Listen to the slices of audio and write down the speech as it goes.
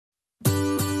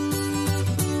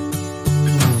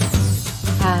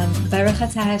Baruch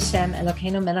atah Hashem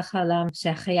Elokeinu melech haolam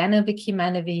shehechayanu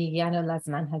v'kimanu v'higyanu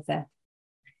lazman hazeh.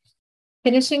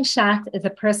 Finishing HaShas is a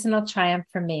personal triumph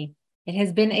for me. It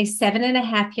has been a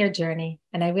 7.5-year journey,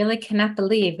 and I really cannot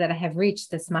believe that I have reached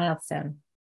this milestone.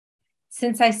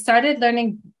 Since I started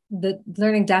learning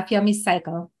Daf Yomi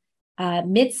cycle,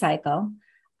 mid-cycle,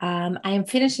 I am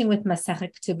finishing with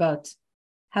Masechet Ketubot.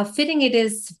 How fitting it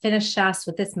is to finish HaShas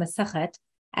with this Masechet,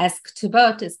 as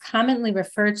Ketubot is commonly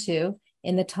referred to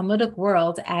in the Talmudic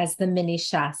world as the mini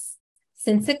HaShas,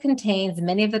 since it contains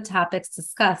many of the topics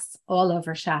discussed all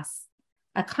over HaShas,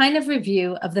 a kind of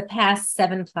review of the past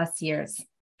 7+ years.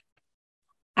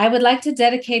 I would like to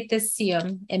dedicate this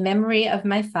Siyum in memory of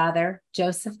my father,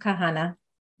 Joseph Kahana,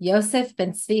 Yosef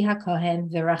ben Tzvi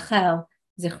HaKohen v'Rachel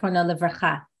Zichrono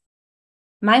Livracha.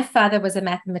 My father was a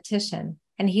mathematician,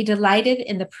 and he delighted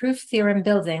in the proof theorem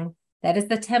building that is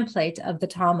the template of the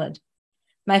Talmud.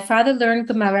 My father learned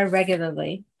Gemara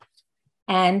regularly,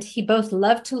 and he both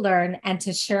loved to learn and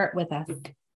to share it with us.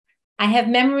 I have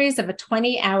memories of a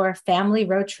 20-hour family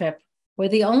road trip where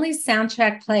the only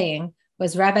soundtrack playing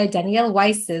was Rabbi Daniel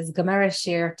Weiss's Gemara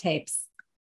Shir tapes.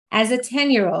 As a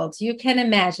 10-year-old, you can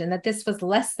imagine that this was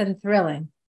less than thrilling,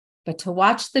 but to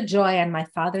watch the joy on my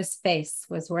father's face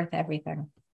was worth everything.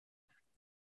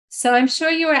 So I'm sure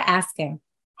you are asking,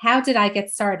 how did I get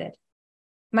started?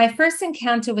 My first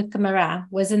encounter with Gemara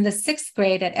was in the 6th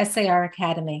grade at SAR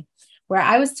Academy, where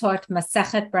I was taught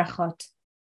Masechet Brachot.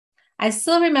 I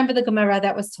still remember the Gemara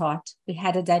that was taught. We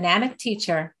had a dynamic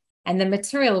teacher, and the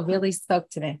material really spoke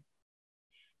to me.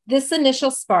 This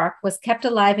initial spark was kept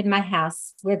alive in my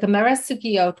house, where Gemara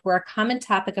Sugiyot were a common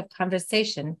topic of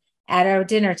conversation at our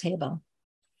dinner table.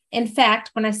 In fact,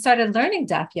 when I started learning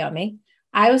Daf Yomi,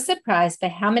 I was surprised by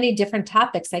how many different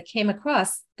topics I came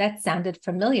across that sounded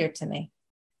familiar to me.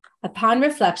 Upon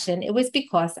reflection, it was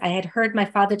because I had heard my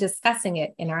father discussing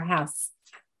it in our house.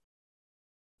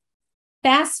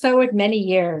 Fast forward many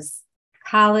years,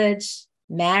 college,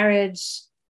 marriage,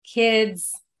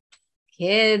 kids,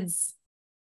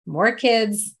 more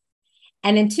kids,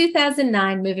 and in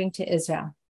 2009, moving to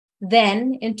Israel.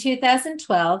 Then, in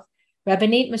 2012,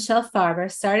 Rabbanit Michelle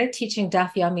Farber started teaching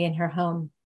Daf Yomi in her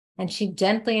home, and she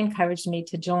gently encouraged me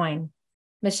to join.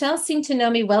 Michelle seemed to know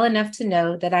me well enough to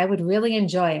know that I would really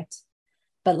enjoy it,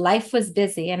 but life was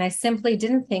busy, and I simply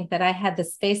didn't think that I had the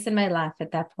space in my life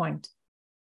at that point.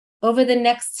 Over the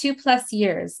next 2+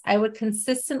 years, I would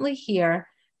consistently hear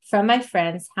from my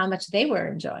friends how much they were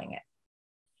enjoying it.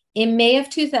 In May of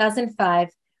 2005,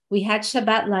 we had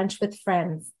Shabbat lunch with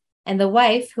friends, and the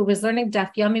wife, who was learning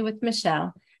Daf Yomi with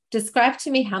Michelle, described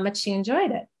to me how much she enjoyed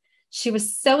it. She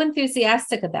was so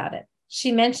enthusiastic about it.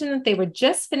 She mentioned that they were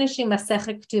just finishing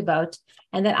Masechet Ketubot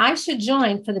and that I should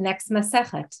join for the next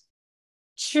Masechet.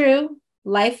 True,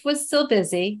 life was still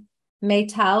busy.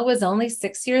 Meital was only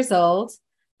 6 years old,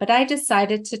 but I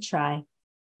decided to try.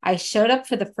 I showed up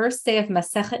for the first day of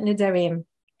Masechet Nidarim,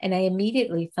 and I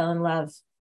immediately fell in love.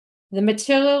 The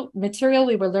material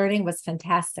we were learning was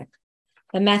fantastic.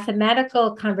 The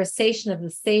mathematical conversation of the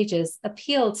sages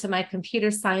appealed to my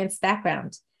computer science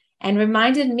background and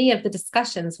reminded me of the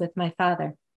discussions with my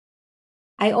father.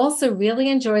 I also really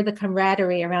enjoyed the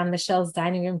camaraderie around Michelle's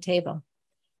dining room table.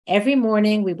 Every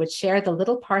morning, we would share the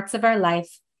little parts of our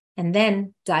life and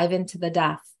then dive into the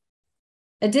daf.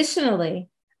 Additionally,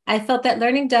 I felt that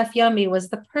learning Daf Yomi was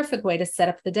the perfect way to set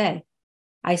up the day.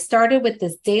 I started with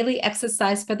this daily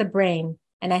exercise for the brain,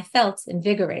 and I felt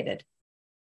invigorated.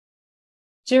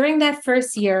 During that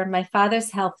first year, my father's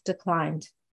health declined.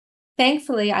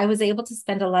 Thankfully, I was able to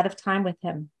spend a lot of time with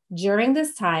him. During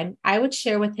this time, I would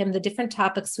share with him the different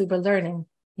topics we were learning,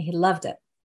 and he loved it.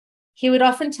 He would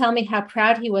often tell me how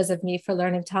proud he was of me for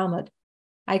learning Talmud.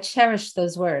 I cherished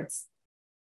those words.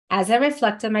 As I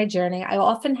reflect on my journey, I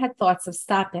often had thoughts of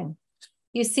stopping.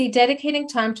 You see, dedicating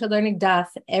time to learning Daf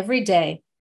every day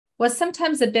was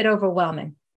sometimes a bit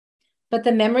overwhelming, but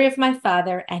the memory of my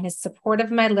father and his support of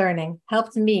my learning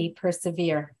helped me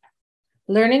persevere.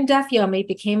 Learning Daf Yomi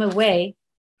became a way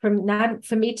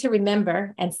for me to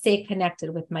remember and stay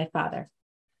connected with my father.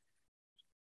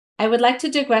 I would like to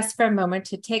digress for a moment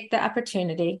to take the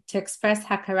opportunity to express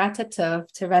Hakarat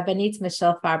Tov to Rabbanit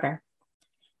Michelle Farber.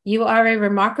 You are a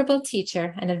remarkable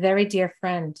teacher and a very dear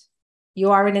friend.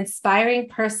 You are an inspiring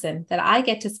person that I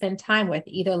get to spend time with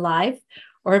either live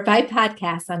or by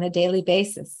podcast on a daily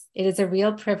basis. It is a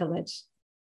real privilege.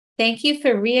 Thank you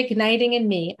for reigniting in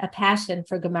me a passion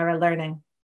for Gemara learning.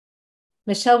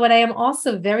 Michelle, what I am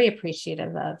also very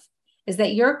appreciative of is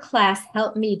that your class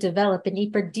helped me develop an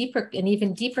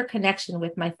even deeper connection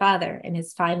with my father in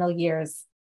his final years.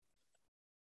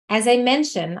 As I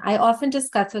mentioned, I often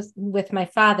discuss with my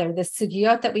father the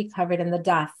sugiyot that we covered in the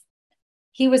daf.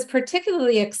 He was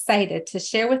particularly excited to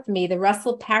share with me the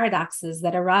Russell paradoxes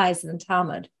that arise in the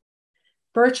Talmud.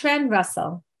 Bertrand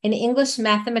Russell, an English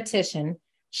mathematician,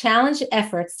 challenged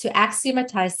efforts to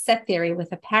axiomatize set theory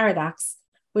with a paradox,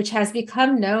 which has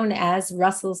become known as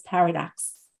Russell's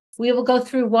paradox. We will go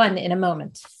through one in a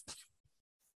moment.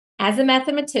 As a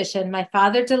mathematician, my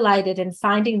father delighted in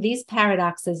finding these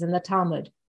paradoxes in the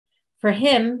Talmud. For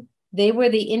him, they were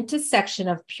the intersection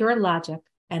of pure logic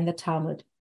and the Talmud.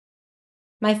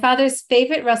 My father's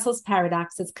favorite Russell's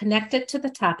paradox is connected to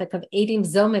the topic of Edim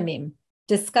Zomimim,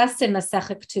 discussed in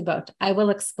Masechet Ketubot. I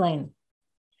will explain.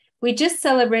 We just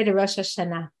celebrated Rosh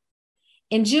Hashanah.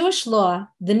 In Jewish law,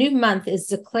 the new month is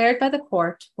declared by the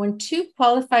court when two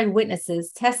qualified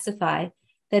witnesses testify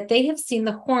that they have seen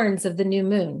the horns of the new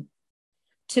moon.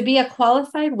 To be a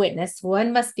qualified witness,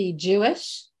 one must be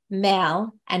Jewish,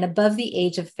 male, and above the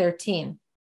age of 13.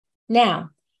 Now,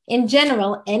 in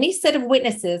general, any set of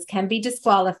witnesses can be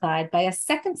disqualified by a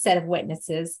second set of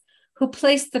witnesses who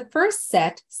place the first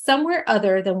set somewhere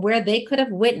other than where they could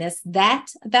have witnessed that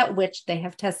about which they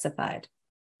have testified.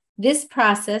 This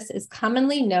process is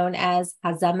commonly known as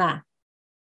hazama.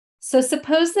 So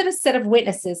suppose that a set of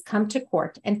witnesses come to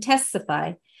court and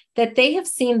testify that they have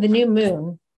seen the new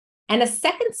moon, and a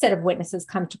second set of witnesses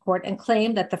come to court and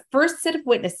claim that the first set of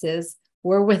witnesses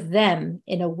were with them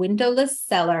in a windowless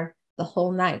cellar the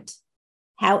whole night.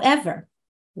 However,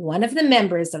 one of the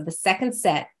members of the second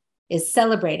set is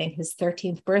celebrating his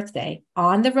 13th birthday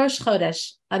on the Rosh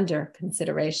Chodesh under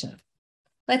consideration.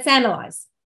 Let's analyze.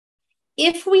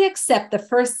 If we accept the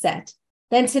first set,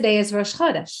 then today is Rosh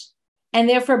Chodesh, and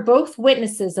therefore both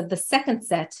witnesses of the second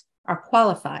set are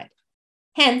qualified.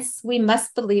 Hence, we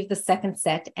must believe the second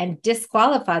set and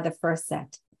disqualify the first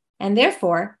set, and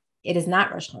therefore it is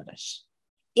not Rosh Chodesh.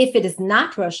 If it is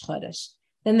not Rosh Chodesh,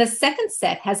 then the second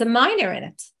set has a minor in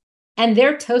it, and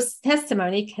their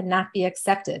testimony cannot be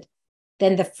accepted.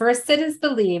 Then the first set is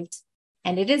believed,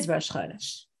 and it is Rosh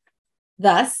Chodesh.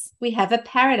 Thus, we have a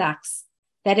paradox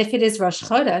that if it is Rosh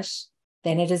Chodesh,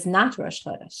 then it is not Rosh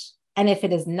Chodesh. And if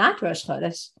it is not Rosh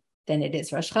Chodesh, then it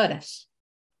is Rosh Chodesh.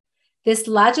 This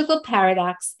logical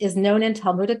paradox is known in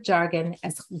Talmudic jargon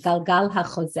as Galgal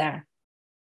HaChozer.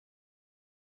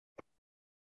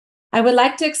 I would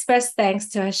like to express thanks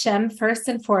to Hashem first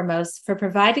and foremost for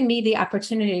providing me the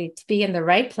opportunity to be in the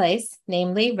right place,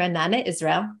 namely Ra'anana,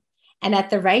 Israel, and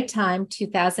at the right time,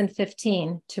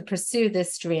 2015, to pursue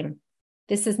this dream.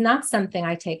 This is not something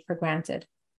I take for granted.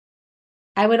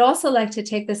 I would also like to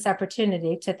take this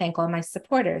opportunity to thank all my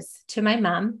supporters, to my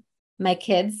mom, my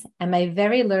kids, and my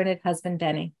very learned husband,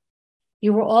 Benny.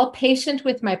 You were all patient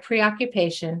with my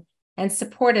preoccupation and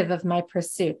supportive of my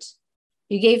pursuit.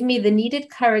 You gave me the needed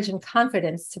courage and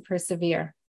confidence to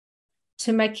persevere.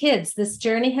 To my kids, this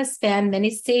journey has spanned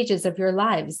many stages of your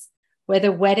lives,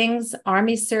 whether weddings,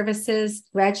 army services,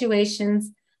 graduations,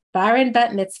 bar and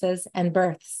bat mitzvahs, and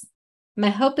births.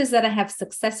 My hope is that I have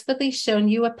successfully shown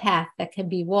you a path that can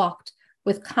be walked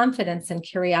with confidence and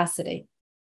curiosity.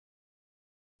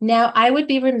 Now, I would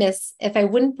be remiss if I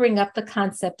wouldn't bring up the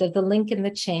concept of the link in the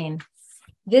chain.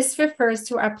 This refers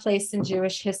to our place in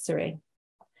Jewish history.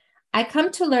 I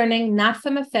come to learning not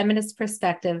from a feminist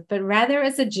perspective, but rather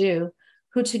as a Jew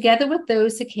who, together with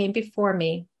those who came before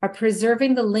me, are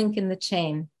preserving the link in the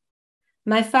chain.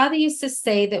 My father used to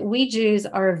say that we Jews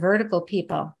are a vertical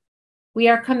people. We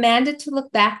are commanded to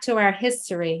look back to our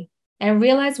history and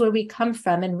realize where we come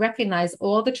from and recognize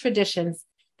all the traditions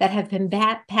that have been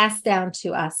passed down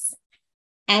to us.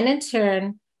 And in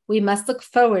turn, we must look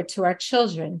forward to our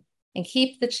children and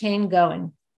keep the chain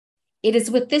going. It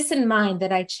is with this in mind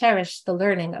that I cherish the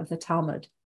learning of the Talmud.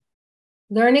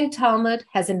 Learning Talmud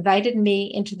has invited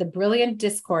me into the brilliant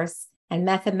discourse and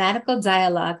mathematical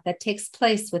dialogue that takes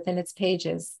place within its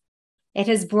pages. It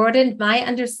has broadened my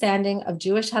understanding of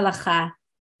Jewish halakha,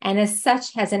 and as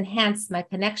such has enhanced my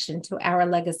connection to our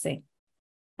legacy.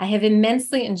 I have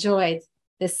immensely enjoyed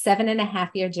this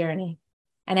 7.5-year journey,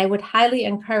 and I would highly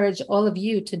encourage all of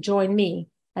you to join me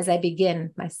as I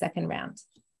begin my second round.